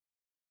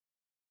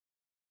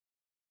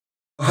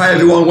Hi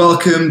everyone,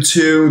 welcome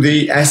to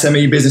the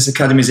SME Business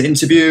Academy's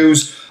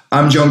interviews.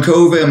 I'm Jon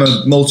Covey. I'm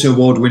a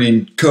multi-award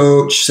winning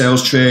coach,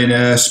 sales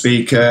trainer,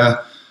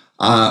 speaker,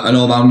 an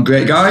all-round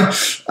great guy.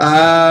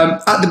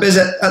 At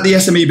the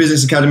SME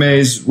Business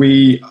Academies,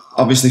 we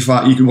obviously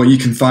you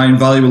can find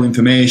valuable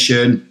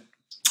information.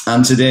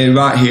 And today,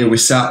 right here, we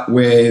sat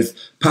with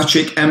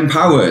Patrick M.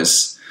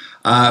 Powers.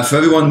 For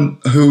everyone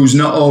who's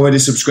not already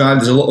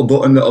subscribed, there's a little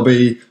button that'll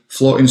be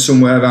floating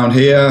somewhere around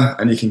here,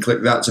 and you can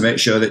click that to make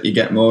sure that you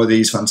get more of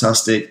these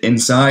fantastic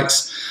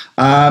insights.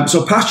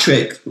 So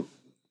Patrick,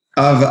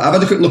 I've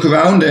had a quick look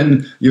around,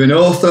 and you're an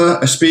author,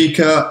 a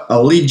speaker,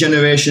 a lead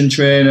generation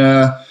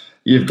trainer.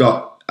 You've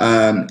got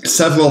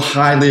several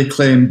highly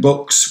acclaimed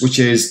books, which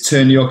is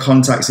Turn Your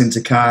Contacts into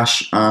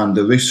Cash and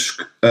The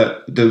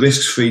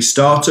Risk-Free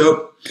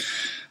Startup.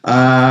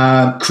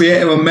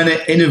 Creator of many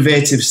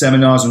innovative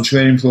seminars and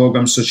training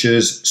programs such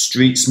as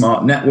Street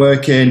Smart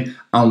Networking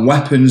and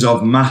Weapons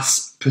of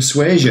Mass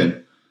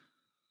Persuasion.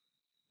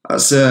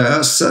 That's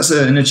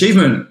an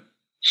achievement.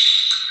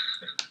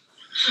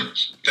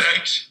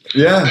 Thanks.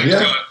 Yeah, Thanks,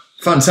 yeah. John.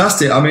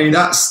 Fantastic. I mean,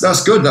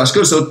 that's good. That's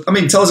good. So, I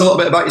mean, tell us a little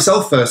bit about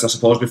yourself first, I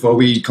suppose, before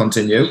we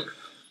continue.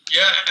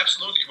 Yeah,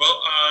 absolutely.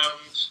 Well,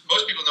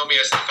 most people know me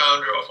as the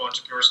founder of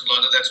Entrepreneurs in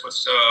London. That's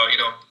what's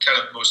kind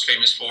of most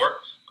famous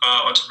for.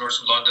 Entrepreneurs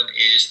in London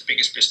is the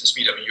biggest business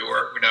meetup in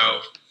Europe. We're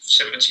now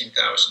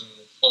 17,000,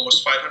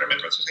 almost 500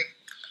 members, I think.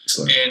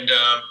 Excellent. And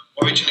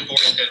originally born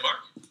in Denmark.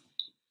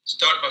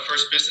 Started my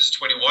first business at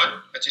 21.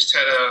 I just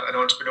had an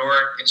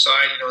entrepreneur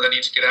inside, that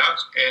needs to get out.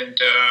 And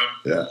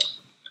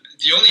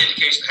the only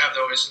education I have,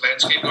 though, is a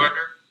landscape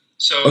gardener.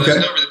 So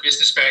there's no really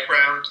business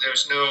background. There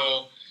was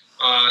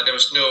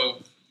no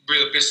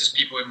real business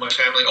people in my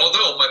family.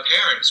 Although my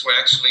parents were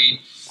actually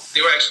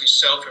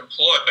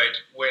self-employed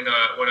when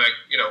I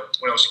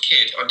was a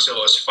kid until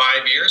I was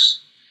 5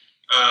 years.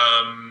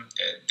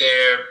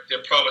 Their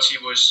property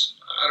was,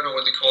 I don't know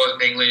what they call it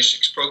in English,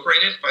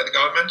 expropriated by the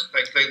government.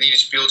 Like they needed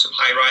to build some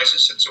high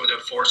rises, and so they were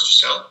forced to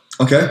sell.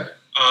 Okay.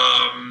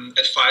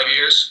 At 5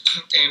 years,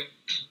 and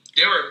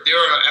they were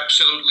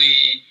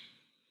absolutely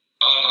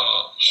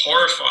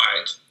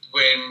horrified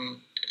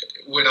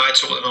when I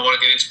told them I want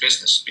to get into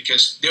business,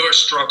 because they were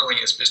struggling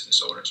as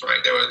business owners,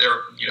 right? They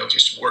were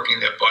just working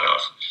their butt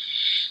off.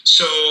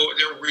 So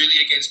they were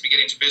really against me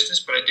getting into business,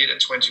 but I did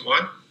at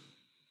 21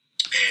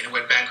 and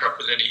went bankrupt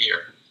within a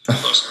year.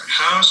 Lost my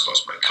house,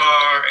 lost my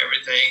car,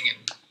 everything.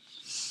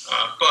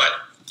 But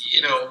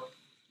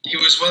it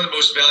was one of the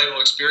most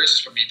valuable experiences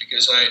for me,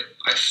 because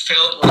I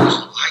felt what it was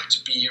like to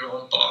be your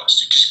own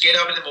boss. You just get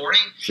up in the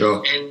morning,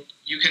 Sure, and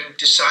you can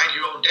decide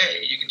your own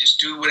day. You can just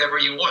do whatever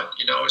you want.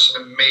 It's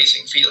an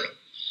amazing feeling.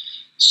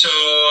 So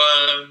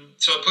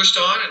I pushed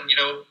on, and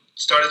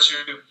started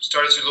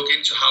to look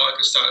into how I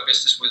could start a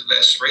business with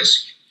less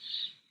risk.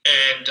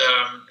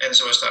 And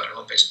so I started a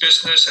home-based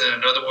business, and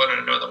another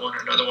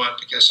one,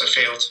 because I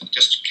failed,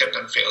 just kept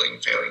on failing.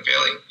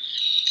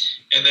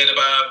 And then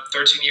about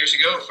 13 years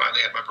ago, I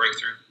finally had my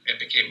breakthrough and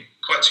became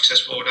quite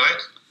successful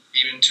overnight,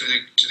 even to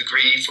the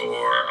degree for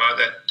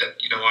that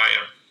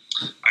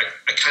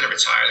I kind of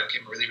retired. I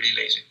became really, really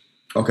lazy.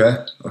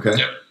 Okay.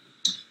 Yeah.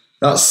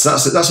 That's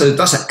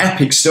an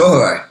epic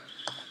story.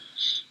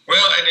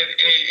 Well, and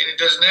it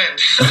doesn't end.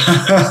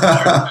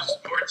 There's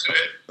more to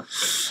it.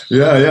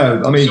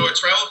 Yeah. I mean, so I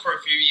traveled for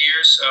a few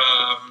years,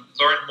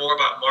 learned more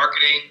about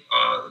marketing,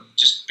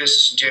 just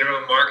business in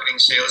general, marketing,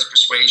 sales,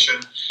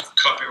 persuasion,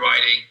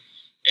 copywriting,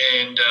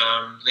 and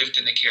lived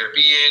in the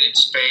Caribbean, in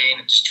Spain,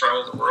 and just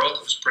traveled the world.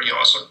 It was pretty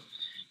awesome.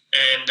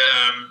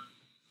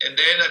 And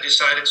then I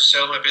decided to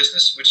sell my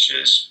business, which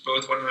is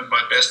both one of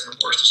my best and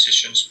worst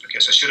decisions,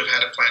 because I should have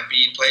had a plan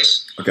B in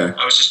place. Okay.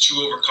 I was just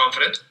too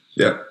overconfident.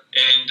 Yeah.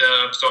 And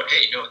thought,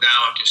 hey, now I'm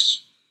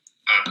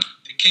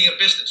the king of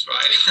business,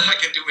 right? I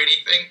can do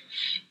anything.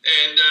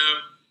 And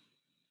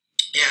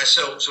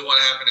so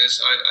what happened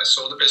is I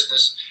sold the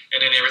business,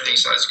 and then everything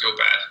started to go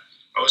bad.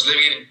 I was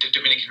living in the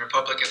Dominican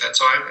Republic at that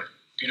time, a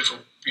beautiful,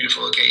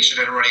 beautiful location,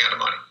 and running out of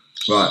money.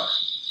 Right.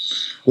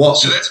 Well,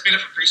 So that's a bit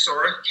of a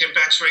pre-story. Came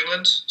back to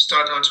England,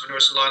 started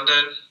Entrepreneurs in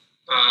London.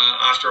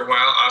 After a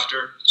while,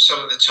 after some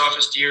of the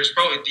toughest years,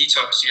 probably the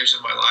toughest years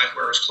of my life,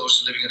 where I was close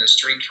to living on the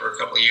street for a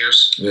couple of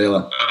years.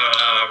 really?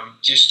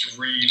 Just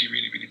really,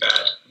 really, really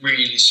bad.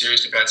 Really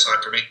seriously bad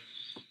time for me.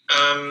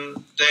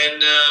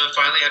 Then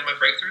finally had my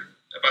breakthrough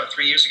about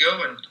 3 years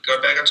ago and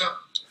got back on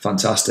top.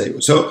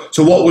 Fantastic. So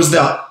what was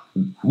that?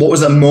 What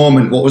was that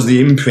moment? What was the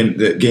imprint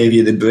that gave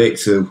you the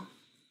breakthrough?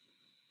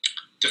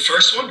 The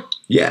first one?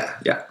 Yeah.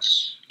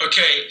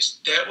 Okay,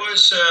 that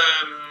was...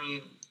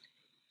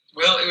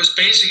 Well, it was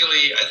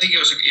basically, I think it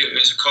was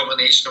a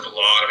combination of a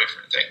lot of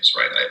different things,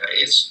 right?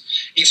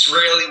 It's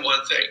rarely one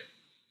thing.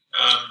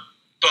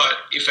 But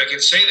if I can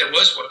say there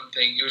was one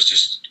thing, it was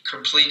just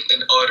complete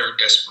and utter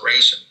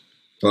desperation.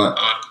 Right.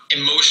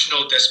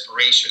 Emotional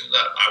desperation.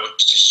 That I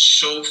was just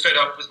so fed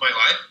up with my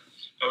life.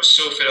 I was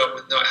so fed up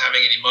with not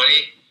having any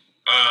money.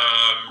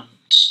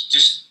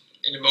 Just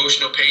an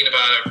emotional pain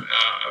about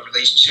a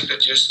relationship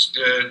that just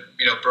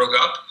broke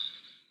up.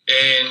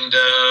 And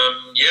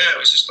yeah, it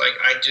was just like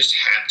I just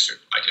had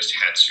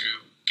to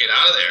get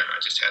out of there. I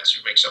just had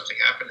to make something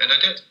happen, and I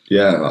did.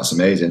 Yeah, that's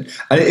amazing.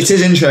 And it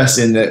is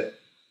interesting that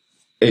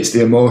it's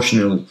the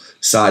emotional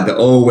side that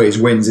always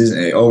wins, isn't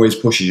it? It always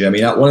pushes you. I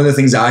mean, one of the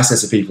things I say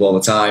to people all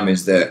the time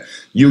is that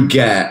you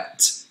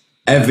get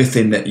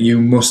everything that you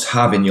must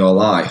have in your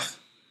life.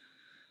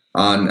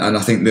 And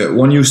I think that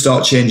when you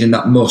start changing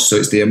that must, so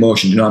it's the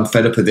emotion, you know, I'm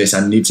fed up of this,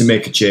 I need to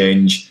make a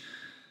change.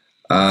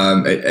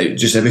 It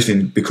just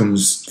everything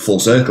becomes full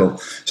circle.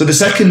 So the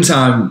second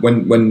time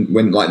when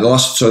like the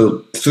last,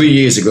 so 3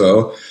 years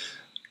ago,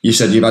 you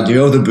said you've had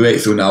your other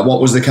breakthrough now.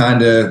 What was the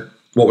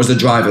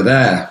driver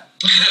there?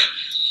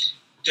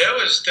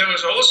 There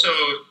was also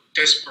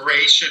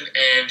desperation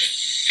and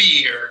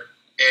fear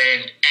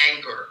and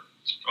anger,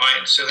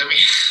 right? So let me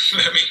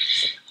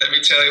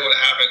tell you what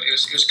happened. It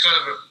was kind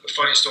of a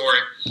funny story,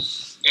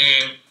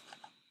 and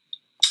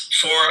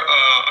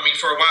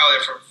for a while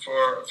there,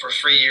 for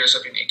 3 years,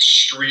 I've been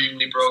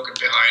extremely broken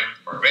behind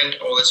my rent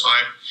all the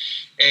time,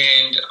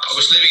 and I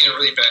was living in a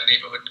really bad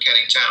neighborhood in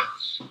Canning Town,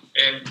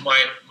 and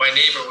my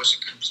neighbor was a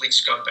complete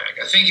scumbag.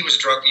 I think he was a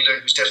drug dealer.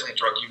 He was definitely a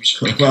drug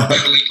user, a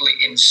completely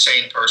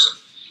insane person.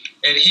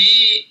 And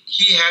he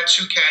had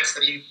 2 cats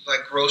that he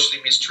like grossly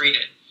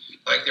mistreated.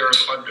 Like they were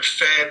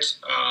underfed,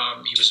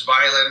 he was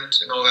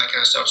violent and all that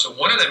kind of stuff. So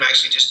one of them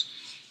actually just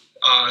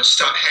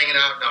stopped hanging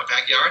out in our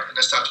backyard, and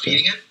I started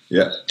feeding it.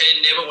 Yeah. And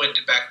it never went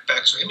back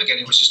to him again.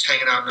 He was just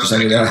hanging out in our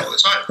backyard all the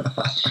time.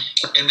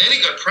 And then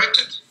he got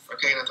pregnant.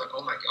 Okay, and I thought,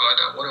 oh my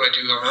God, what do I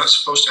do? I'm not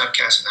supposed to have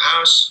cats in the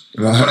house.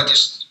 Right. But I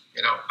just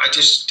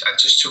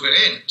took it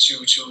in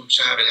to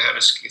have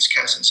its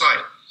cats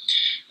inside.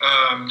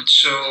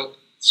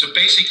 So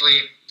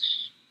basically,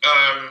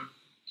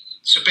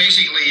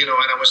 you know,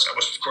 and I was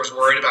of course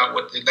worried about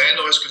what the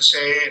landlord was going to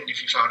say, and if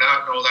he found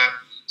out and all that.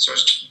 So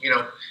you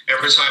know,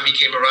 every time he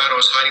came around, I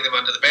was hiding them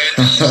under the bed.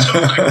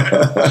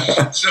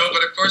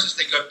 But of course, as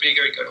they got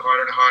bigger, it got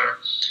harder and harder.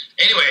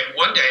 Anyway,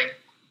 one day,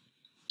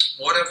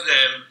 one of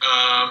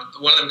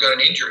them got an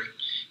injury,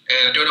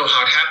 and I don't know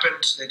how it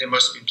happened. They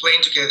must have been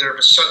playing together,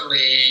 but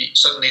suddenly,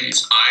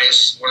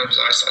 one of his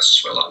eyes starts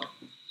to swell up,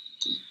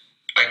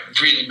 like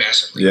really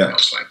massively. Yeah. I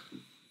was like.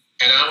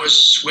 And I was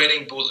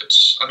sweating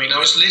bullets. I mean, I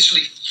was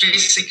literally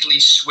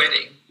physically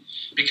sweating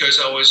because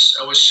I was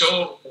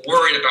so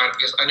worried about it,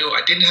 because I knew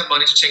I didn't have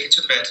money to take it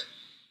to the vet.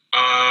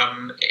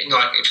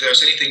 Like if there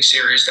was anything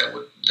serious that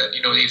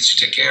you know needed to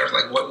take care of,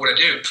 like what would I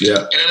do? Yeah.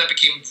 And then I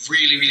became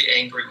really, really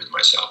angry with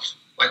myself,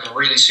 like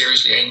really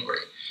seriously angry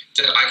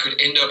that I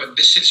could end up in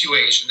this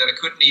situation, that I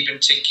couldn't even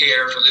take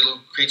care of a little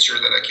creature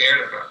that I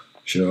cared about.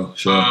 Sure.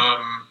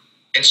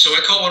 And so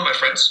I called one of my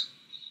friends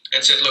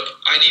and said, "Look,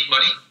 I need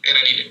money, and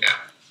I need it now.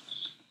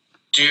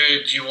 Do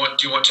you want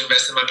to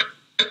invest in my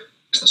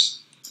business?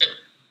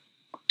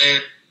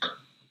 And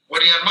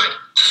what do you have in mind?"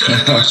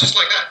 It was just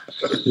like that.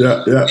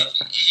 Yeah.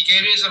 He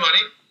gave me some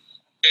money,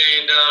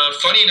 and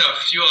funny enough,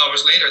 a few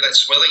hours later, that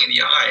swelling in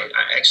the eye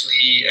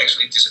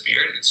actually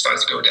disappeared. It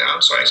started to go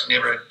down, so I actually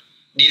never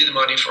needed the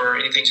money for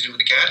anything to do with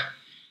the cat.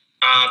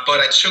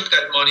 But I took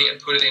that money and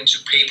put it into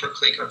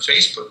pay-per-click on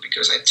Facebook,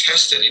 because I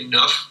tested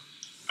enough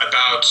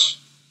about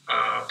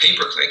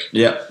pay-per-click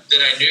that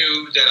I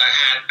knew that I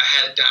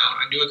had it down.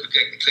 I knew I could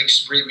get the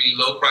clicks really, really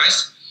low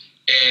price,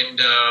 and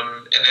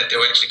that they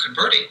were actually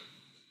converting.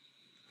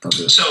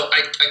 Okay. So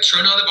I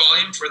turned on the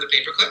volume for the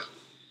pay-per-click.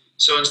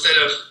 So instead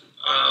of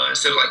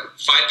like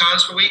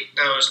 £5 per week,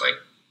 now it's like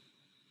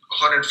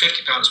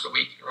 £150 per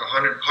week, or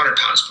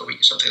 £100 per week,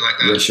 or something like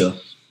that. Yeah, sure.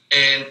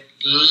 And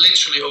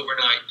literally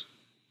overnight,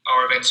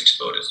 our events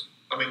exploded.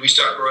 I mean, we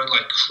started growing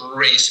like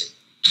crazy.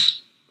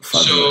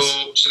 Fabulous.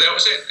 So that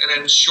was it, and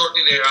then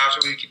shortly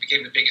thereafter, we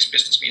became the biggest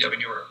business meetup in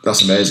Europe.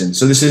 That's amazing.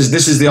 So this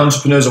is the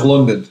Entrepreneurs of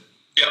London.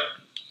 Yeah.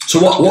 So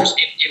what in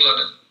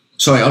London?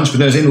 Sorry,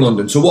 Entrepreneurs in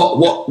London. So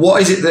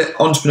what is it that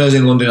Entrepreneurs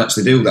in London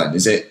actually do then?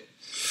 Is it?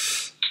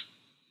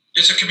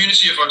 It's a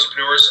community of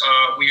entrepreneurs.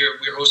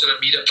 We're hosted on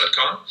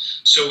meetup.com.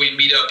 So we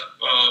meet up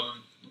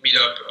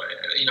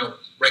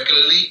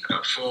regularly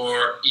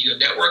for either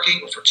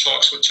networking or for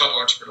talks with top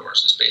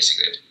entrepreneurs. That's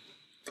basically it.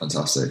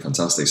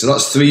 Fantastic. So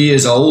that's 3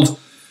 years old.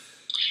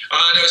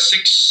 No,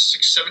 six,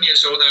 7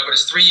 years old now, but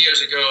it's 3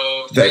 years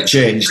ago. That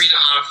changed. Three and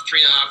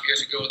a half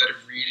years ago that it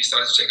really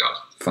started to take off.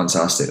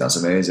 Fantastic. That's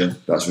amazing.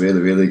 That's really,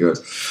 really good.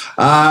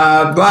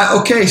 Right.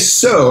 Okay.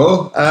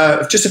 So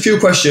just a few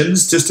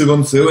questions just to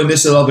run through, and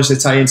this will obviously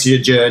tie into your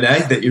journey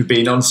that you've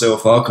been on so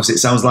far, because it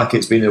sounds like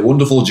it's been a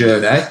wonderful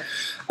journey.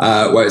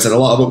 Where it's had a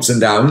lot of ups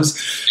and downs.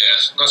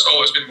 Yes, that's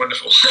always been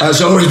wonderful.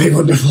 That's always been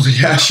wonderful,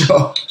 yeah,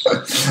 sure.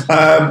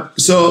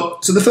 So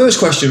the first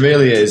question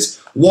really is,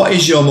 what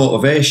is your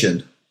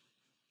motivation?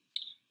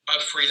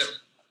 Freedom.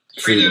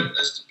 Freedom,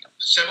 there's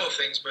several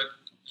things, but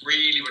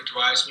really what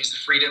drives me is the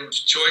freedom of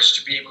choice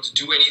to be able to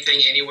do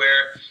anything,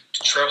 anywhere,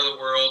 to travel the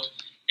world,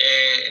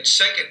 and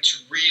second, to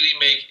really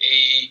make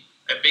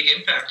a big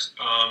impact.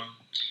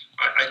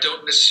 I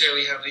don't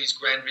necessarily have these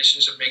grand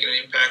visions of making an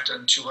impact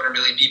on 200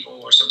 million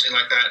people or something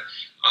like that.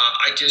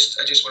 I just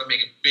want to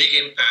make a big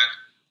impact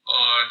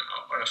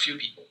on a few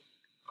people,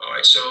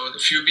 right? So the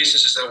few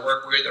businesses that I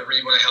work with, I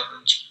really want to help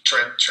them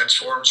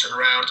transform, turn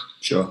around.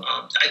 Sure.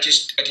 I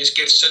just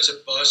get such a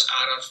buzz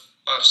out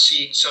of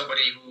seeing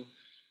somebody who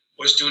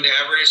was doing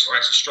average or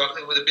actually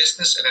struggling with a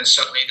business, and then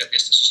suddenly the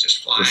business is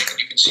just flying, and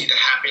you can see the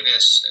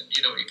happiness, and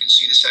you can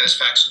see the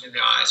satisfaction in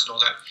their eyes and all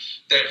that.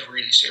 That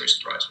really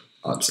seriously drives me.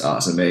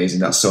 That's amazing.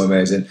 That's so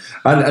amazing.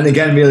 And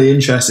again, really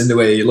interesting the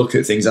way you look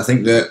at things. I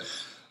think that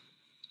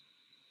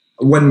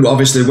when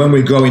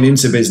we're growing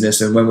into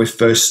business and when we're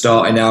first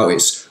starting out,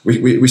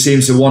 we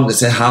seem to want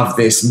to have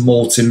this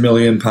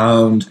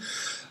multi-million-pound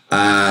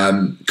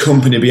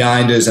company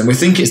behind us, and we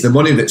think it's the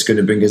money that's going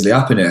to bring us the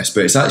happiness,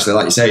 but it's actually,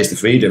 like you say, it's the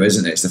freedom,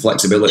 isn't it? It's the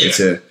flexibility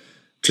to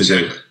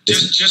exactly. do.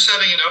 Just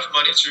having enough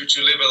money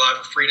to live a life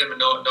of freedom and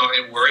not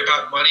even worry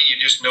about money. You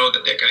just know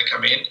that they're going to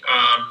come in.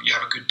 You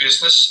have a good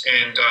business,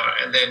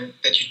 and then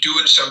that you're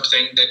doing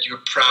something that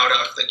you're proud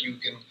of, that you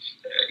can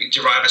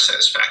derive a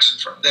satisfaction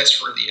from.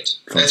 That's really it.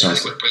 Fantastic.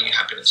 That's really what brings you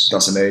happiness.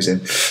 That's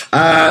amazing.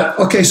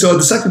 Okay, so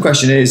the second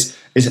question is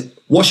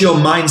what's your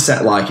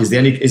mindset like? Is there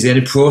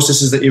any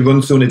processes that you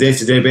run through on a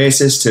day-to-day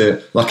basis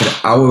to like an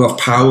hour of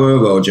power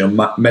or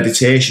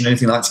meditation,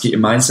 anything like that to keep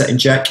your mindset in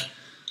check?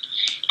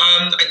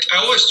 I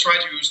always try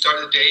to start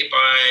the day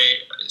by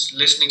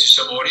listening to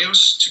some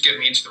audios to get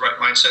me into the right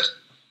mindset,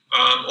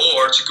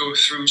 or to go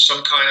through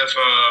some kind of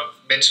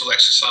mental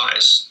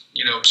exercise,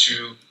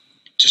 to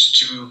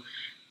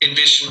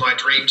envision my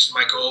dreams and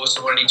my goals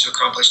and what I need to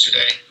accomplish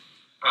today.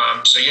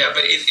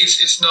 But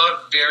it's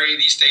not very,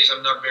 these days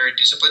I'm not very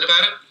disciplined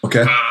about it.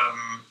 Okay.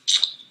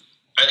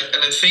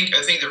 I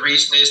think the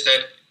reason is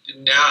that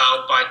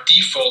now by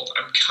default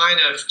I'm kind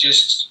of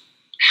just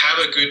have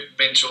a good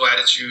mental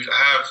attitude.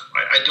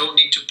 I don't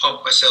need to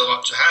pump myself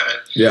up to have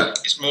it. Yeah.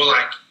 It's more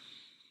like,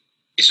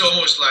 it's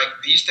almost like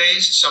these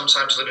days it's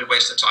sometimes a little bit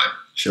waste of time.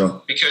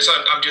 Sure. Because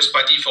I'm just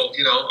by default,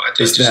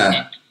 it's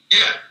there.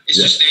 It's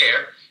just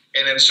there.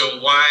 And then, so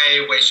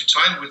why waste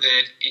your time with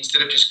it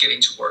instead of just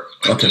getting to work?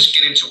 Just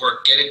get into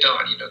work, get it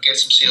done. Get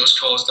some sales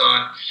calls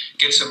done,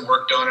 get some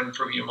work done, and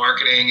improve your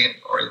marketing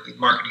or the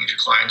marketing of your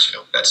clients.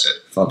 That's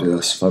it.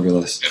 Fabulous.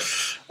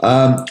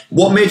 Yeah.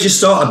 What made you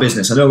start a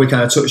business? I know we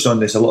kind of touched on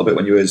this a little bit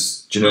when you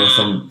was,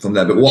 from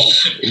there. But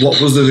what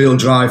was the real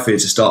drive for you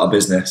to start a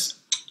business?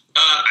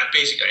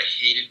 I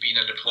hated being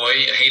an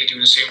employee. I hated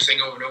doing the same thing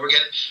over and over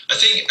again. I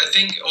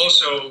think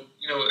also,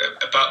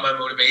 about my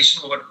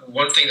motivation,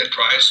 one thing that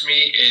drives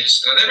me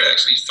is, and I never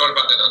actually thought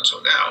about that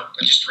until now,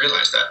 I just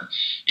realized that,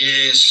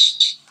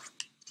 is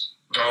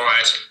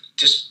variety.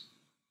 Just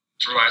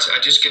variety. I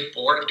just get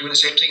bored of doing the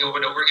same thing over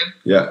and over again.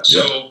 Yeah.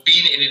 So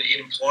being an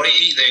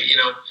employee,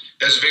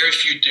 there's very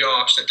few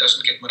jobs that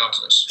doesn't get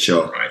monotonous.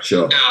 Sure. Right.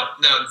 Sure. Now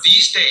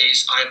these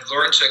days, I've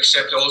learned to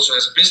accept also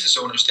as a business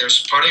owner,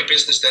 there's part of a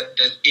business that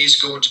is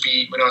going to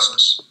be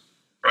monotonous,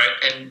 right?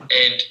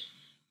 And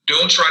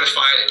don't try to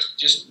fight it.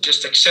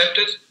 Just accept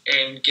it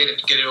and get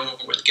it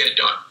over with. Get it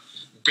done.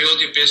 Build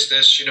your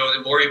business.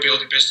 The more you build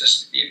your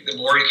business, the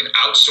more you can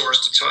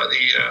outsource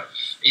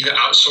either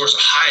outsource or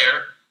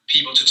hire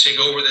people to take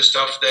over the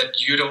stuff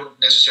that you don't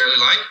necessarily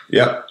like.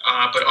 Yeah.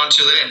 But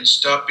until then,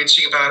 stop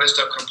bitching about it.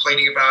 Stop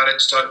complaining about it.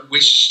 Stop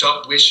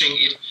wishing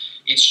it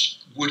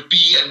would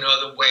be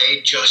another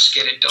way. Just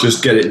get it done.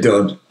 Just get it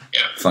done.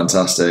 Yeah.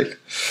 Fantastic.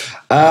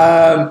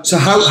 So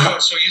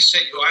you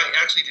said, I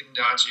actually didn't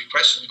answer your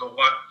question, but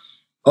what?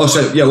 Oh,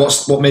 so yeah,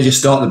 what made you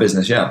start the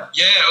business? Yeah.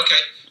 Yeah.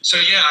 Okay. So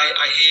yeah,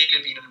 I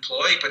hated being an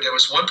employee, but there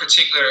was one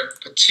particular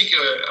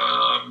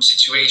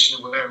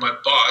situation where my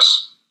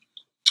boss.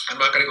 I'm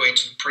not going to go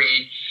into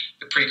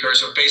the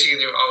precursor.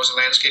 Basically, I was a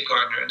landscape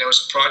gardener, and there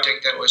was a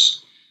project that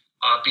was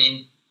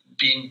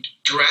being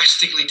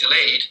drastically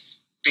delayed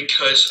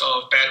because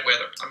of bad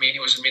weather. I mean,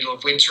 it was the middle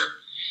of winter,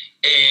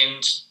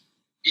 and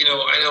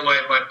I know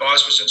my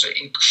boss was under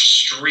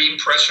extreme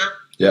pressure,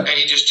 and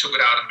he just took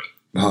it out of me.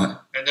 Right.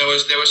 And there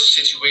was a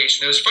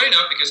situation. It was funny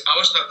enough because I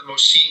was not the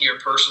most senior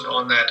person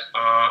on that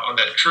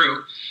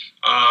crew,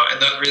 and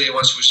not really the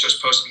ones who was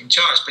supposed to be in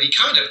charge. But he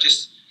kind of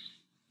just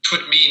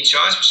put me in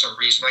charge for some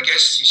reason. I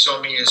guess he saw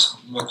me as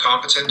more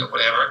competent or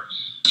whatever.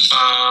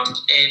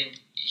 And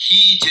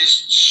he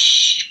just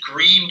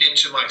screamed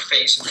into my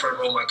face in front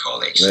of all my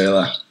colleagues.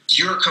 Really?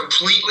 You're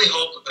completely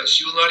hopeless.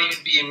 You will not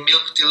even be a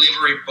milk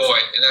delivery boy.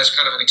 And that's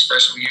kind of an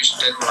expression we use in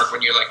Denmark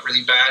when you're like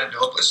really bad and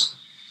hopeless,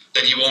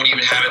 that you won't even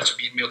have it to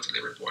be a milk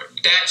delivery boy.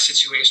 That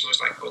situation was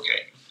like,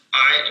 okay,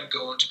 I am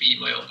going to be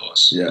my own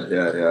boss.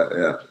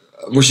 Yeah.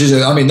 Which is,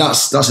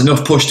 that's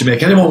enough push to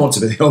make anyone want to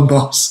be their own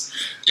boss.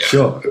 Yeah.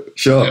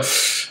 Sure.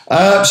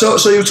 Yeah.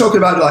 So you were talking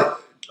about, like,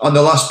 on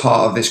the last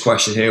part of this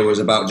question here was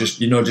about just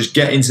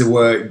get into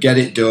work, get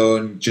it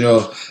done,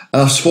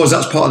 and I suppose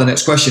that's part of the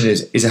next question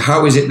is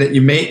how is it that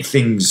you make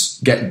things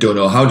get done,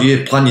 or how do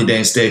you plan your day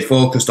and stay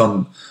focused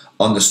on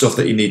the stuff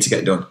that you need to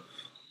get done?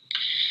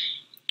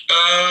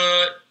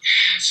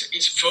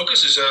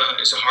 Focus is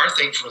a hard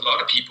thing for a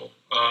lot of people.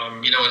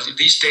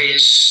 These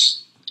days,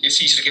 it's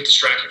easy to get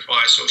distracted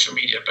by social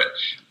media, but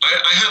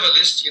I have a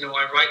list.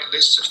 I write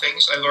lists of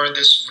things. I learned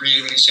this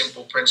really, really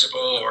simple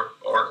principle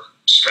or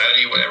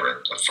strategy,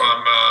 whatever,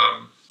 from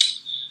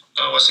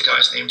what's the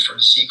guy's name from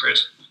The Secret?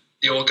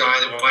 The old guy,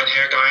 the white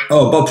hair guy.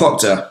 Oh, Bob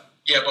Proctor.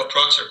 Yeah, Bob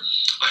Proctor.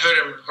 I heard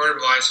him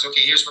lie. I said,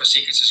 okay, here's my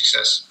secret to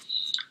success.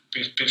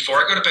 Before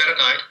I go to bed at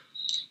night,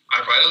 I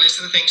write a list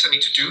of the things I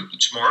need to do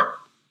tomorrow.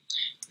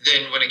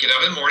 Then when I get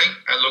up in the morning,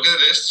 I look at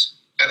the list,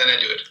 and then I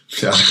do it.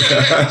 Yeah.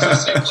 It's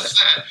as simple as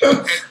that.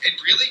 And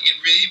it really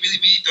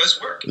does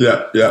work.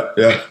 Yeah.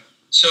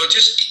 So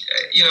just,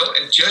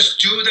 and just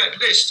do that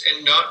list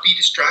and not be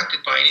distracted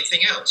by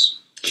anything else.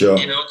 Sure.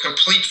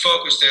 Complete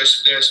focus.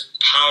 There's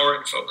power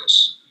in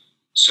focus.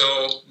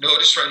 So no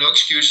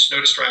excuses, no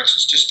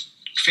distractions. Just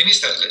finish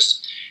that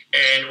list.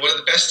 And one of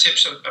the best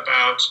tips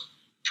about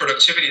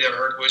productivity that I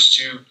heard was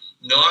to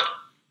not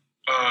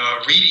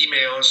read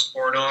emails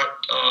or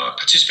not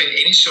participate in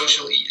any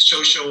social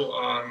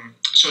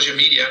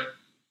media,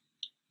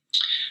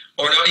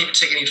 or not even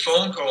take any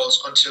phone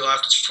calls until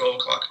after 12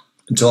 o'clock.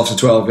 Until after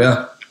 12,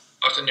 yeah.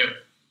 Afternoon,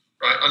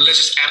 right? Unless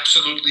it's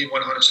absolutely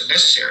 100%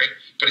 necessary.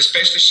 But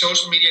especially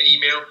social media and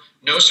email,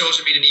 no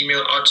social media and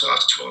email until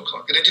after 12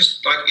 o'clock. And then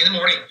just like in the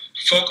morning,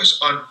 focus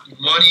on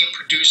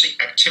money-producing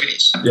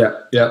activities.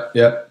 Yeah.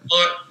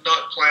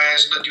 Not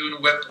plans, not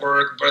doing web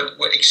work,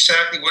 but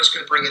exactly what's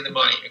going to bring in the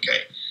money,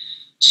 okay?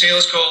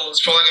 Sales calls,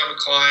 following up with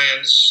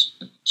clients,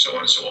 so on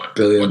and so on.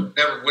 Brilliant.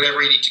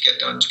 Whatever you need to get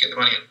done to get the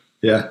money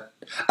in. Yeah.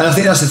 And I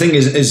think that's the thing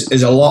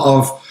is a lot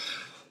of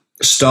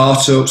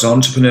startups,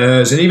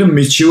 entrepreneurs, and even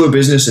mature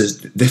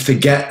businesses, they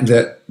forget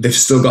that they've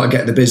still got to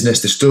get the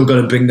business, they've still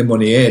got to bring the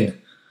money in.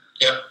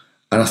 Yeah.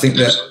 And I think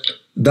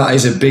that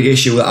is a big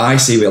issue that I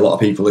see with a lot of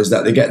people, is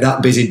that they get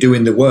that busy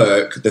doing the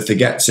work, they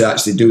forget to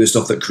actually do the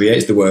stuff that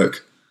creates the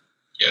work.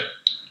 Yeah,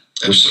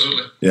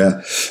 absolutely.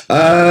 Yeah.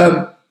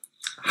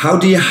 How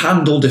do you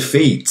handle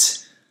defeat?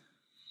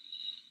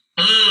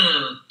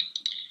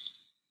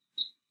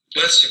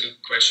 That's a good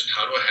question.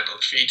 How do I handle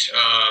defeat?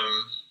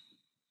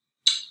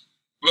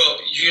 Well,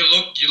 you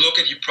look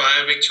at your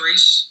prior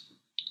victories,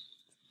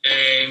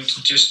 and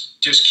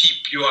just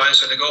keep your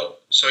eyes on the goal.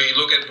 So you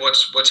look at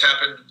what's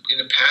happened in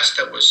the past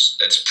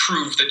that's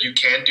proof that you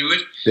can do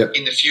it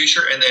in the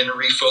future, and then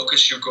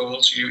refocus your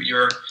goals,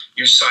 your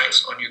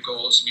sights on your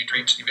goals and your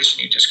dreams and your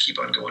vision. You just keep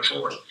on going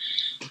forward.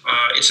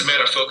 It's a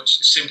matter of focus.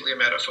 It's simply a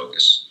matter of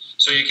focus.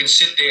 So you can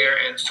sit there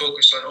and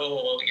focus on,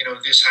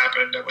 this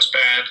happened, that was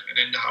bad, and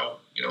then how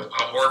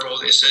horrible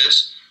this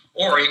is.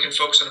 Or you can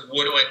focus on,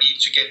 what do I need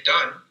to get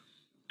done?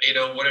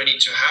 What I need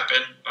to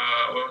happen,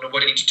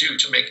 what I need to do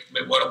to make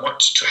what I want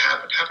to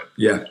happen.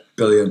 Yeah,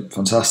 brilliant,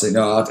 fantastic.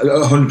 No, I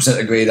 100%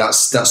 agree.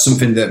 That's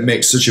something that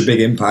makes such a big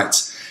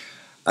impact.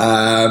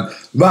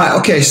 Right,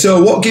 okay,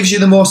 so what gives you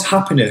the most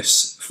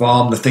happiness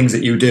from the things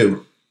that you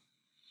do?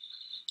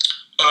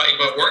 In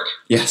my work?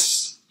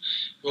 Yes.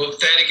 Well,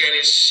 then again,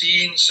 it's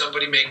seeing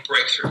somebody make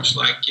breakthroughs.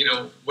 Like,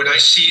 when I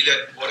see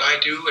that what I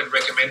do and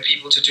recommend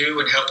people to do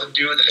and help them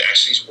do, that it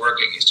actually is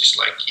working, it's just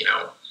like,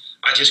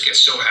 I just get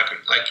so happy.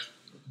 Like,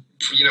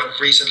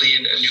 recently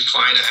a new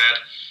client I had,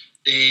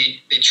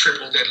 they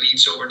tripled their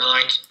leads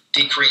overnight,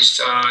 decreased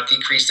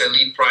their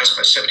lead price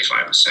by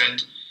 75%.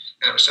 And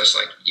I was just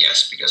like,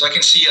 yes, because I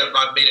can see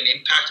I've made an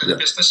impact on the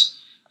business.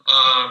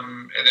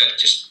 And that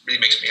just really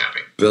makes me happy.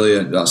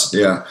 Brilliant.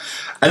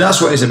 And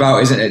that's what it's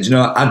about, isn't it?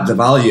 Add the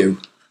value.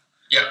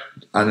 Yeah.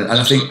 And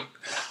I think,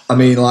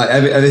 like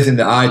everything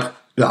that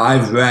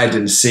I've read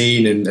and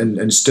seen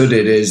and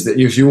studied is that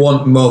if you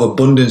want more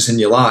abundance in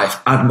your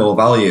life, add more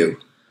value.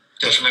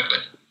 Definitely.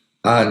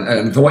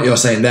 And from what you're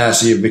saying there,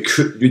 so you've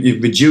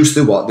reduced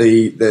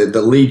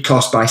the lead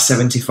cost by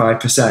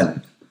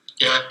 75%.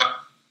 Yeah,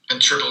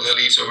 and tripled the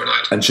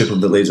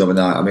leads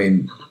overnight. I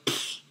mean,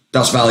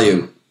 that's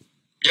value.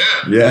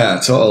 Yeah,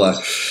 totally.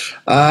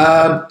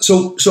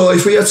 So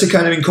if we had to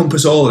kind of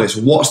encompass all of this,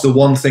 what's the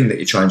one thing that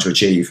you're trying to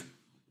achieve?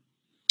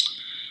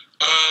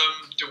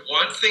 The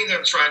one thing that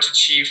I'm trying to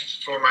achieve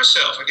for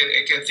myself, again,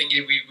 I think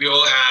we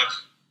all have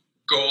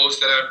goals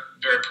that are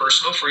very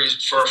personal for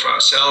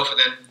ourselves, and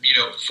then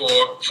for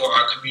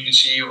our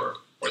community or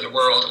the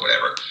world or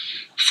whatever.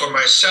 For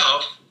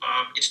myself,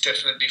 it's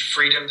definitely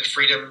freedom. The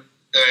freedom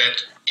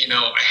that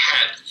I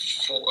had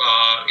for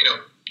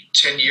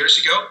 10 years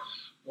ago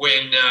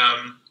when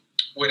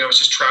I was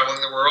just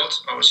traveling the world.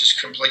 I was just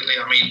completely.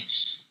 I mean,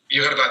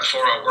 you heard about the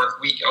 4-hour work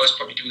week. I was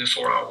probably doing the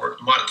 4-hour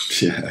work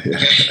month. Yeah.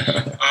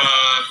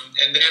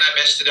 And then I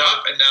messed it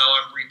up, and now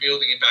I'm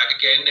rebuilding it back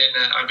again,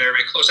 and I'm very,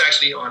 very close.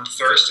 Actually, on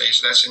Thursday,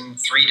 so that's in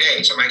 3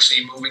 days, I'm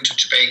actually moving to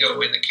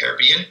Tobago in the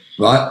Caribbean.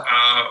 Right.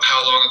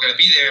 How long I'm going to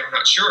be there, I'm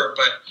not sure,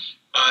 but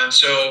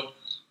so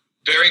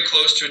very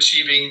close to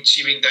achieving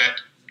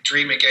that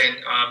dream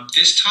again.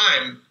 This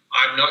time,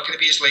 I'm not going to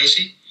be as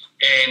lazy,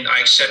 and I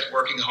accept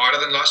working harder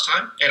than last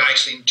time, and I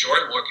actually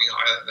enjoyed working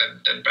harder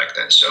than back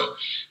then. So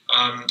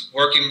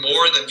working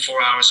more than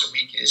 4 hours a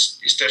week is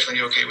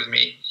definitely okay with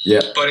me.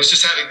 Yeah. But it's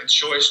just having the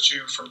choice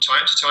to, from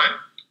time to time,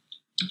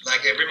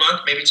 like every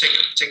month, maybe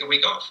take a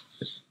week off.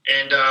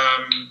 And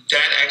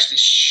that actually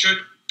should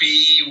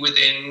be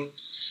within,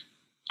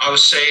 I would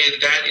say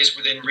that is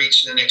within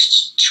reach in the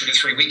next 2 to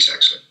 3 weeks,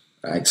 actually.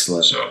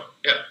 Excellent. So,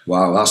 yeah.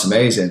 Wow, that's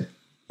amazing.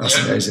 That's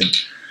amazing.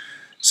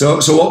 So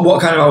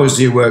what kind of hours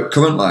do you work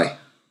currently?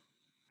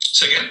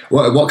 So again?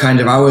 What kind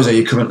of hours are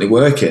you currently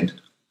working?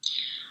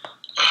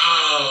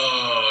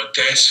 Oh,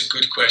 that's a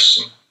good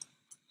question.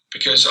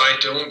 Because I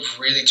don't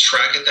really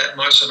track it that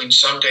much. I mean,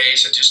 some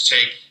days I just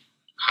take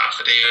half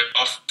a day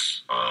off.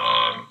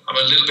 I'm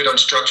a little bit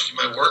unstructured in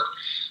my work.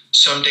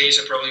 Some days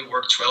I probably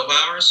work 12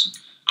 hours.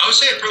 I would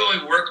say I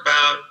probably work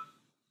about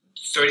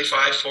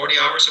 35, 40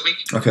 hours a week.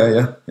 Okay,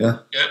 yeah. Yeah.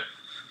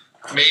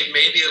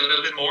 Maybe a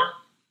little bit more.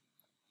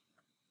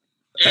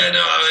 Yeah,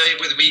 no,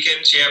 with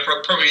weekends, yeah,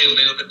 probably a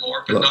little bit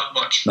more, but not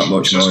much. Not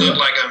much so more, it's not yeah.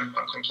 like I'm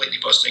completely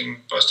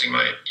busting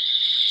my...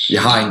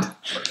 Your hind.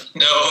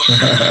 No.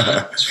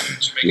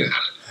 to make it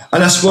happen.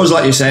 And I suppose,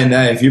 like you're saying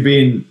there, if you're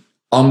being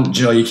on,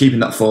 you know, you're keeping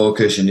that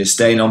focus and you're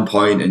staying on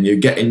point and you're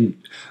getting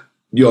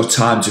your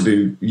time to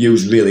be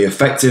used really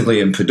effectively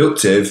and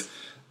productive,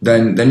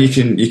 then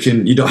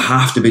you don't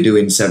have to be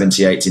doing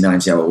 70, 80,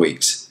 90-hour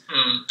weeks.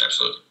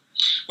 Absolutely.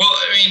 Well,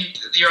 I mean,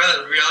 the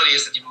reality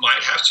is that you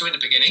might have to in the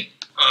beginning.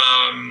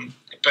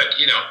 But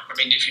you know, I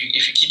mean, if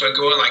you keep on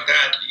going like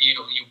that, you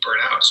burn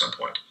out at some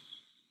point,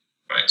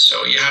 right?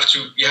 So you have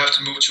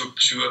to move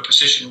to a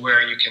position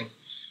where you can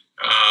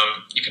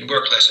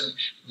work less. And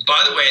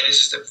by the way,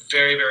 this is the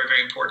very, very,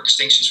 very important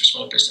distinctions for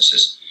small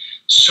businesses.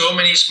 So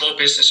many small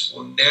businesses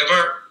will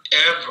never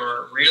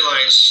ever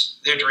realize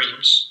their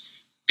dreams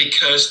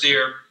because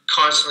they're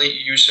constantly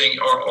using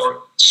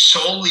or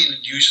solely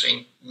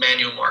using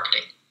manual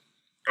marketing,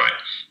 right?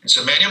 And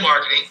so manual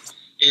marketing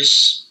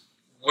is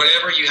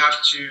whatever you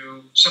have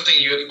to,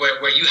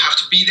 where you have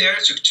to be there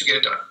to get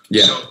it done.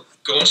 Yeah. So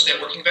going to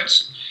networking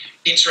events,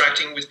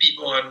 interacting with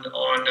people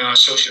on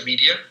social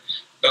media,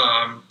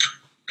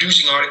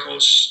 producing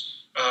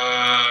articles,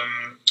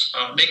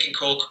 making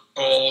cold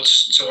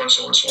calls, and so on,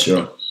 so on, so on.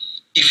 Sure.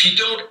 If you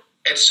don't,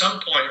 at some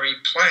point, or you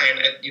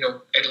plan,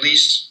 at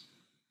least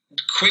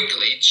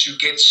quickly to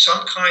get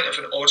some kind of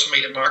an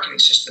automated marketing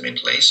system in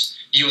place,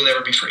 you will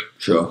never be free.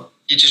 Sure.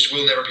 You just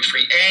will never be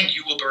free, and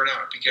you will burn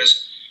out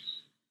because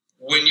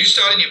when you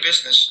start in your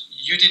business,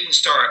 you didn't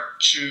start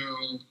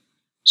to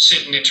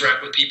sit and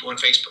interact with people on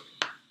Facebook.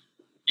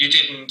 You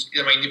didn't,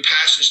 I mean, your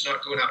passion is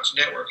not going out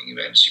to networking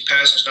events. Your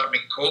passion is not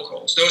making cold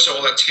calls. Those are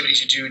all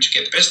activities you do to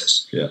get the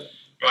business. Yeah.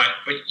 Right?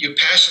 But your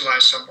passion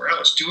lies somewhere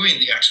else, doing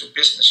the actual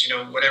business,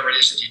 whatever it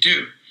is that you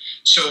do.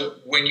 So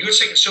when you're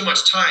taking so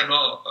much time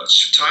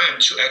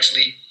to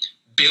actually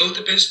build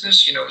the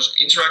business,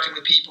 interacting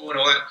with people and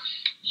all that,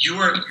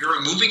 you're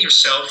removing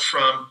yourself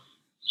from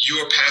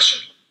your passion,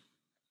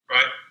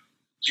 right?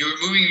 You're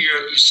removing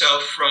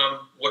yourself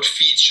from what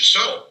feeds your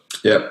soul.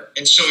 Yep.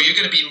 And so you're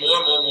going to be more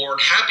and more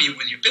unhappy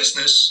with your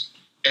business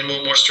and more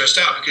and more stressed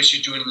out because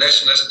you're doing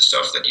less and less of the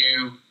stuff that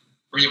you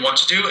really want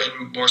to do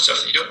and more stuff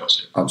that you don't want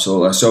to do.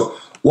 Absolutely. So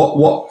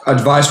what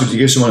advice would you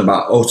give someone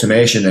about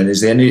automation? And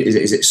is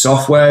it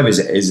software? Is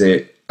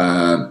it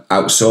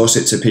outsource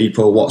it to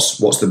people?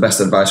 What's the best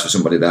advice for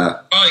somebody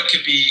there? Well, it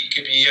could be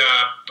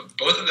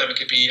both of them. It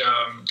could be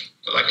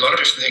like a lot of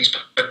different things,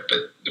 but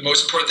the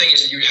most important thing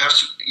is that you have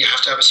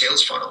to have a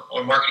sales funnel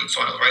or marketing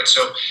funnel, right?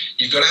 So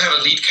you've got to have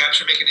a lead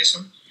capture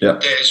mechanism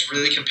that is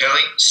really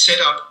compelling. Set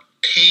up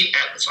paid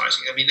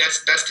advertising. I mean,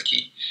 that's the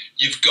key.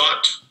 You've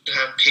got to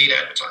have paid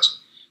advertising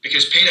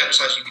because paid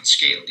advertising you can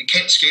scale. You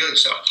can't scale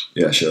yourself.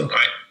 Yeah, sure.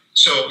 Right.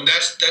 So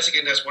that's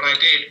what I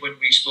did when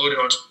we exploded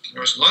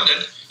entrepreneurs in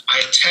London.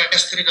 I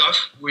tested enough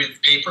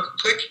with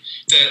pay-per-click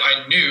that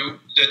I knew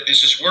that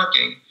this is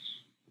working.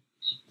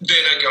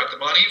 Then I got the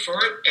money for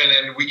it, and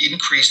then we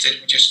increased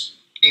it. We just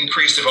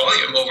increased the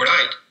volume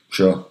overnight.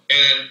 Sure. And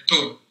then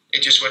boom,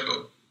 it just went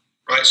boom.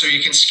 Right. So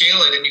you can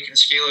scale it, and you can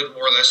scale it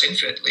more or less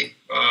infinitely.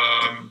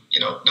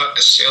 Not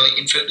necessarily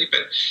infinitely,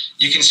 but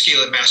you can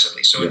scale it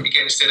massively. So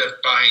again, instead of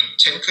buying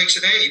 10 clicks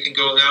a day, you can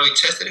go now. We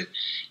tested it.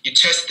 You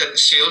tested that the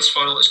sales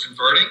funnel is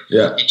converting.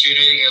 Yeah. You're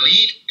generating a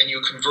lead, and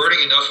you're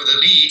converting enough of the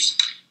leads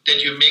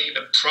that you're making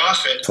a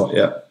profit.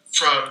 Yeah.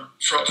 From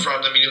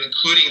them,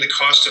 including the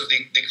cost of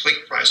the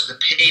click price of the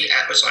paid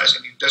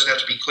advertising. It doesn't have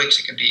to be clicks;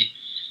 it can be,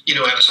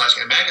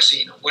 advertising in a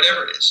magazine or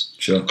whatever it is.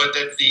 Sure. But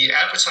that the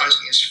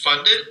advertising is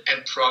funded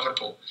and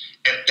profitable.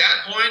 At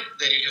that point,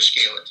 then you just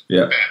scale it.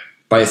 Yeah. Bam.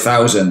 By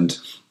 1,000.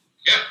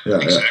 Yeah.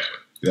 Exactly.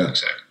 Yeah.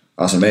 Exactly.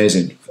 That's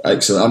amazing.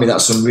 Excellent. I mean,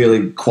 that's some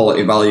really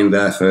quality value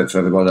there for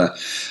everybody.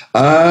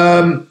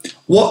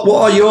 What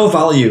are your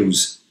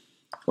values?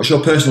 What's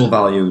your personal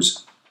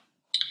values?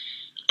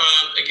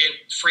 Again,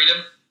 freedom,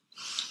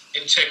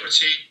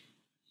 integrity,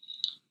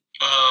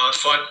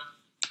 fun.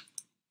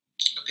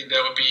 I think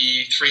that would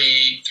be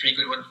three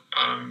good ones.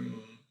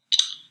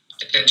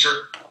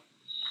 Adventure. I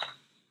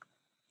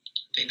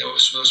think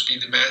those would be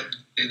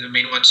the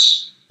main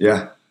ones.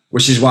 Yeah.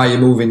 Which is why you're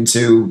moving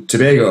to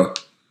Tobago.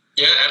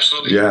 Yeah,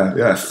 absolutely.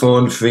 Yeah.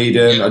 Fun,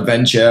 freedom,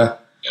 adventure.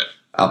 Yeah.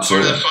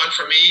 Absolutely. Part of the fun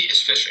for me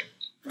is fishing.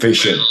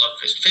 Fishing. I love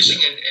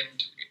fishing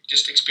and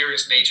just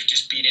experience nature,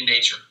 just being in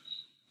nature.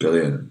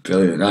 Brilliant.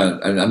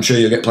 And I'm sure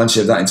you'll get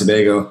plenty of that in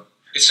Tobago.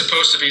 It's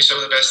supposed to be some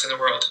of the best in the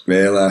world.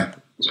 Really?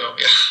 So,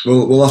 yeah.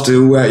 We'll have to,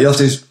 you'll have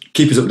to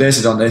keep us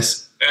updated on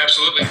this.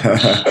 Absolutely.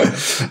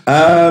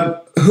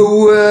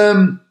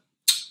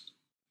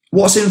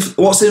 What's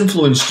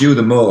influenced you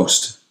the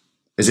most?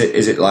 Is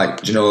it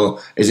like, you know,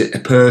 is it a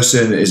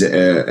person? Is it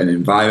an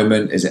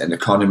environment? Is it an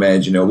economy?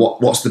 You know,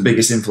 what's the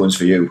biggest influence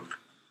for you?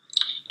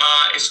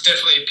 It's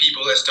definitely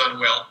people that's done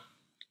well.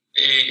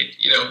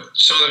 You know,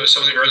 some of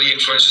the early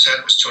influences I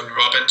had was Tony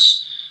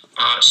Robbins,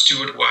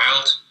 Stuart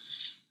Wilde,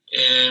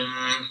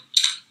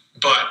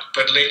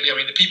 but lately, I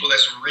mean, the people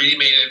that's really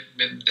made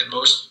the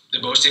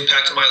most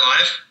impact on my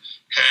life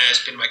has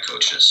been my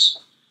coaches,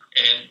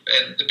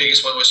 and the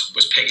biggest one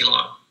was Peggy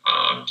Long.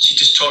 She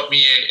just taught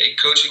me a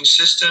coaching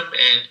system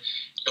and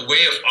a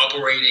way of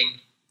operating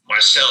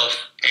myself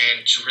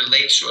and to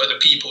relate to other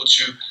people,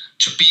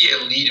 to be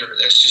a leader.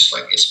 That's just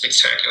like, it's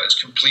spectacular. It's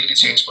completely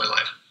changed my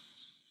life.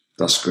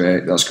 That's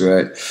great. That's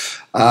great.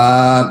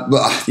 But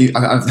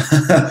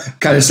I've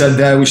kind of said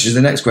there, which is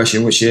the next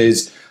question, which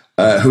is,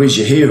 who is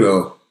your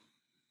hero?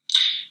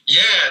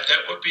 Yeah, that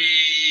would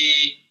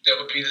be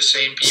the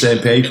same people. Same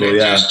people,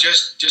 yeah.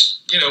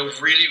 Just you know,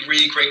 really,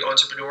 really great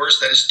entrepreneurs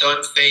that has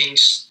done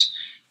things,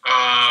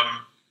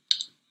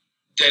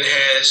 that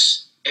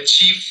has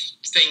achieved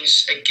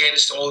things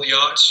against all the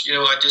odds. You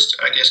know, I just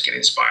get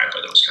inspired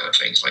by those kind of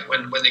things. Like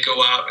when they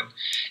go out and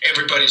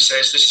everybody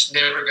says this is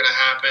never going to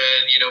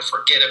happen, you know,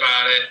 forget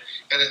about it,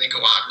 and then they go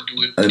out and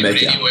do it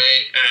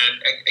anyway,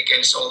 and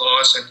against all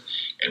odds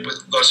and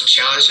with lots of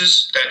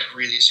challenges. That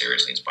really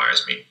seriously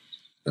inspires me.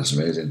 That's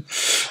amazing.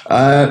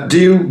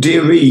 Do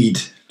you read?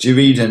 Do you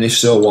read, and if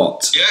so,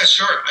 what? Yeah,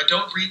 sure. I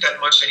don't read that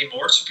much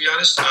anymore, to be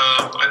honest.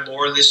 I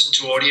more listen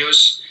to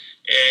audios,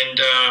 and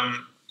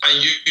I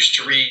used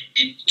to read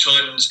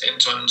tons and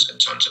tons and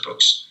tons of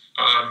books.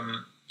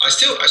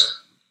 Actually,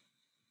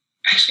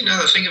 now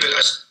that I think of it,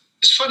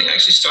 it's funny. I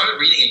actually started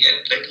reading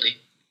again lately.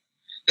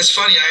 It's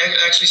funny.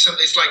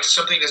 It's like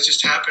something that's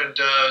just happened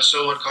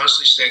so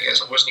unconsciously. I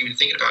guess I wasn't even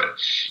thinking about it.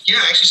 Yeah,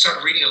 I actually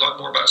started reading a lot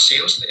more about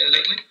sales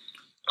lately.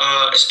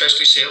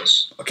 Especially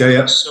sales. Okay,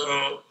 yeah.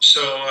 So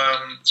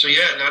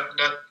yeah,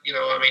 not you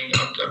know, I mean,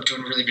 I'm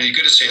doing really, really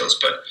good at sales,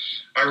 but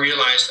I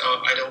realized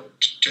I don't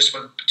just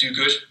want to do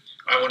good.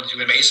 I want to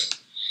do amazing.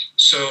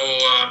 So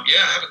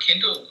yeah, I have a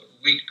Kindle.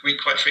 We read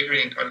quite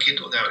frequently on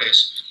Kindle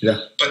nowadays. Yeah.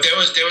 But there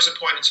was a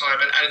point in time,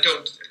 and I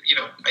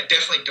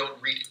definitely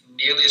don't read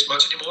nearly as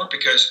much anymore,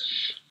 because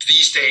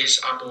these days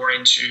I'm more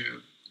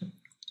into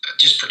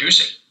just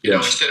producing. You know,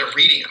 instead of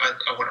reading,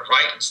 I want to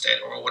write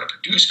instead, or I want to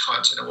produce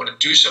content. I want to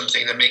do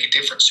something that make a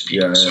difference to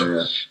people.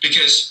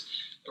 Because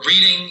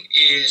reading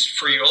is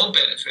for your own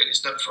benefit,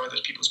 it's not for other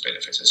people's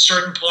benefits. At a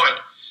certain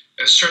point,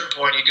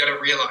 you got to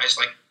realize,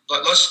 like,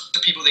 lots of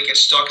the people, they get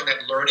stuck in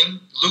that learning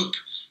loop.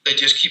 They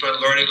just keep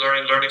on learning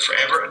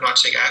forever and not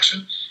take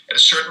action. At a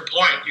certain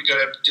point, you got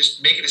to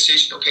just make a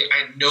decision. Okay,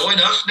 I know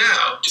enough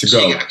now to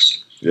take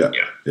action.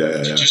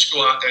 To just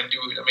go out there and do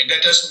it. I mean,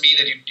 that doesn't mean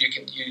that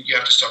you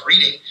have to stop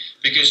reading,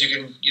 because you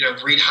can, you know,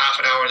 read half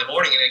an hour in the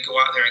morning and then go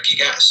out there and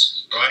kick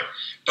ass, right?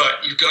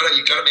 But you've got to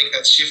make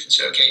that shift and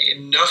say, okay,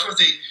 enough of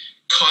the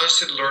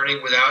constant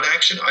learning without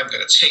action. I'm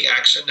going to take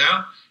action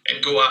now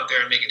and go out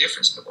there and make a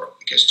difference in the world,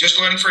 because just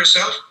learning for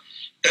yourself,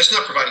 that's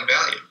not providing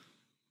value,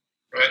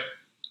 right?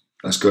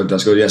 That's good.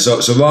 That's good. Yeah.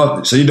 So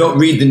Rob, so you don't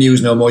read the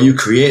news no more. You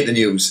create the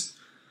news.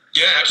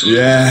 Yeah,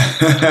 absolutely.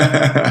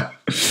 Yeah.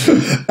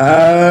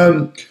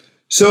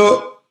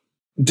 So,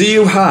 do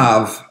you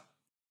have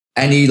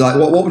any, like,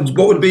 what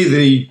would be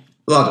the,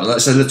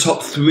 let's say, the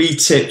top 3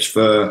 tips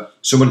for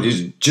someone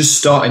who's just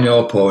starting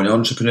up, or an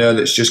entrepreneur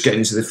that's just getting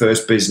into the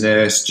first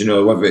business? You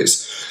know, whether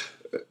it's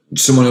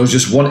someone who's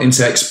just wanting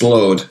to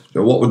explode.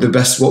 What would the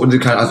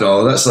kind of, I don't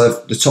know, that's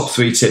the top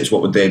 3 tips.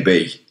 What would they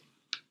be?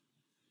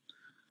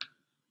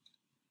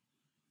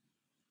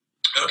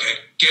 Okay,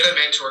 get a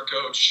mentor,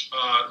 coach,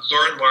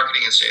 learn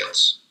marketing and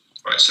sales.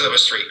 Right, so that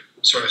was 3.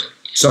 Sorry.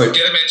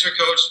 Get a mentor,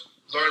 coach,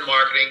 learn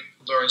marketing,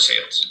 learn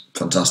sales.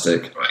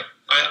 Fantastic. Right.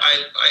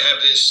 I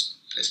have this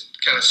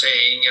kind of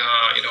saying,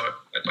 you know,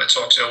 at my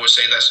talks I always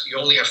say that you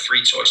only have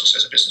 3 choices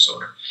as a business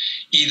owner.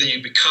 Either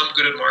you become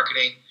good at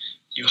marketing,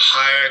 you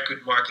hire a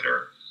good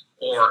marketer,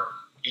 or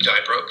you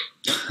die broke.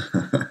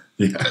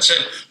 Yeah. That's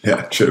it.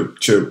 Yeah, true.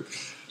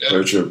 Yeah.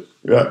 Very true.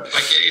 Yeah.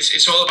 Like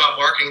it's all about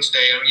marketing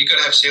today. I mean, you got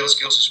to have sales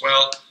skills as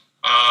well.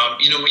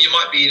 You know, you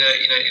might be in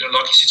a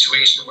lucky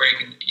situation where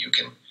you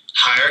can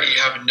hire. You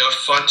have enough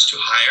funds to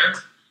hire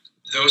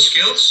those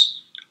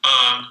skills,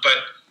 but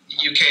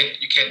you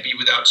can't be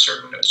without a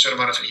certain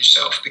amount of it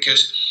yourself.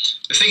 Because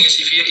the thing is,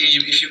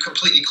 if you're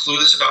completely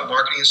clueless about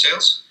marketing and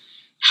sales,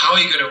 how are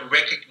you going to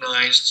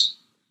recognize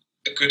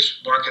a good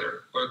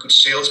marketer or a good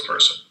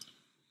salesperson?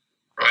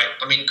 Right?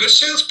 I mean,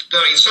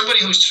 somebody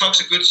who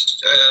talks a good,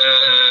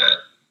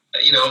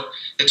 you know,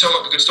 they talk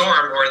up a good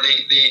storm, or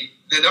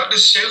they're not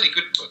necessarily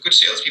good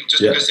salespeople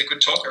just because they're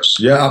good talkers.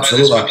 Yeah,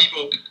 absolutely. That's what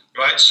people,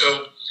 right?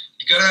 So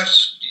you gotta have,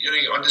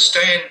 you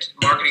understand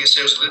marketing and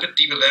sales a little bit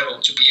deeper level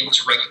to be able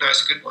to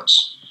recognize the good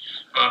ones,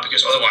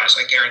 because otherwise,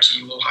 I guarantee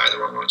you will hire the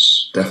wrong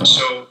ones.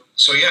 Definitely.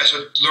 So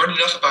learn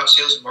enough about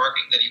sales and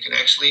marketing that you can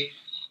actually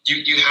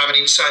you have an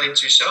insight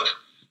into yourself.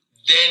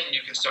 Then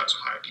you can start to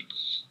hire people.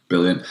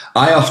 Brilliant.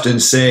 I often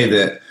say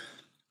that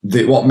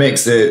what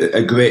makes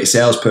a great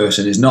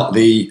salesperson is not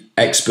the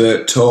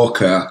expert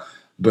talker,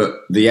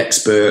 but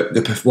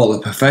the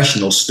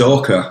professional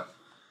stalker.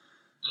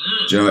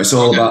 Do you know, it's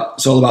all about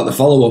the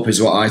follow up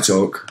is what I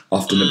talk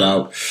often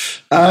about.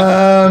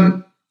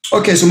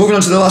 Okay, so moving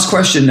on to the last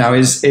question now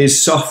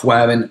is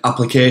software and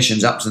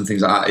applications, apps and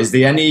things like that. Is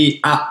there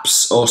any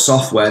apps or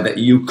software that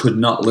you could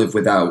not live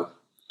without?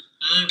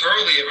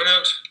 Probably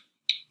Evernote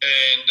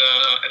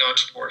and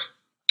Entreport.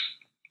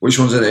 Which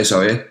ones are they?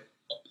 Sorry.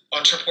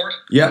 Entreport?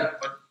 Yeah.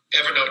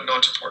 Evernote and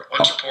Entreport.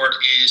 Entreport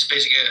is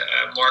basically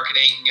a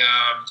marketing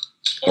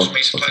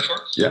automation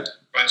platform. Yeah.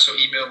 Right, so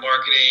email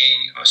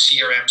marketing, a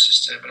CRM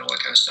system, and all that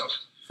kind of stuff.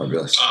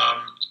 Fabulous.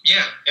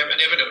 Yeah, and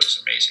Evernote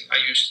is amazing. I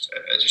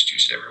just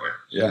use it everywhere.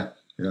 Yeah,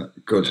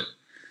 good.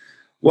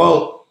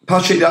 Well,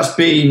 Patrick, that's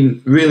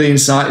been really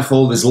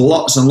insightful. There's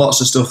lots and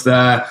lots of stuff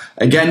there.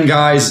 Again,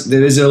 guys,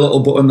 there is a little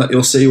button that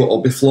you'll see what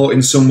will be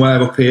floating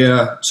somewhere up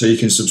here, so you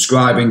can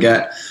subscribe and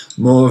get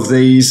more of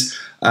these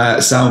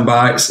sound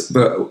bites.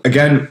 But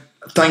again,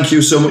 thank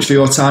you so much for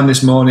your time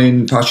this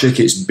morning, Patrick.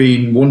 It's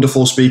been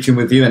wonderful speaking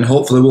with you, and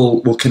hopefully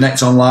we'll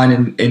connect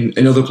online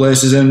in other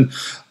places, and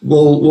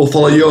we'll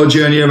follow your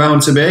journey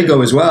around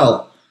Tobago as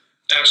well.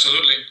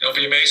 Absolutely. It'll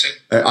be amazing.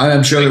 I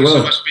am sure it will. Thank you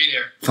so much for being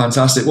here.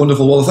 Fantastic.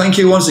 Wonderful. Well, thank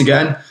you once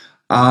again,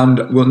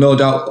 and we'll no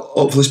doubt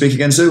hopefully speak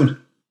again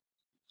soon.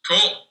 Cool.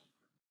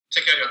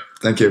 Take care, John.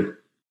 Thank you.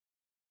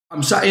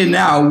 I'm sat here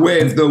now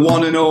with the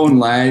one and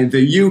only,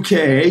 the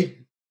UK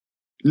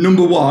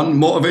 #1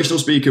 motivational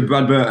speaker,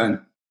 Brad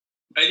Burton.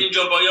 How you doing,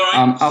 John? Boy, you all right?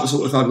 I'm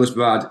absolutely fabulous,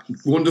 Brad.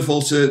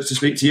 Wonderful to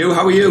speak to you.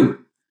 How are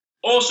you?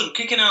 Awesome,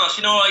 kicking ass.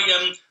 You know,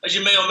 I as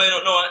you may or may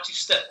not know, I actually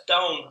stepped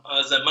down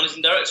as a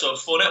managing director of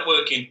For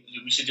Networking,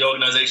 which is the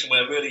organisation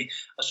where I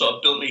sort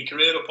of built my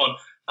career upon.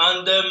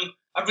 And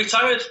I've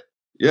retired.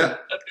 Yeah.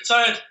 I've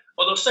retired.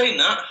 Although saying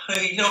that,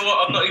 you know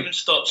what, I've not even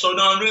stopped. So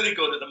no, I'm really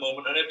good at the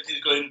moment, and everything's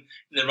going in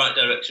the right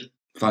direction.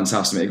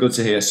 Fantastic, mate. Good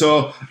to hear.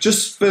 So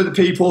just for the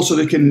people, so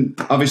they can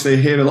obviously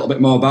hear a little bit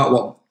more about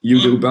what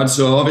you do, Brad.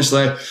 So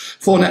obviously,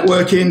 For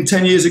Networking,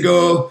 10 years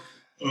ago,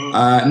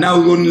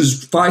 now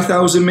runs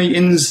 5,000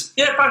 meetings.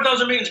 Yeah,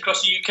 5,000 meetings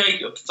across the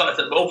UK, over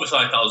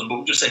 5,000, but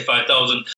we'll just say 5,000.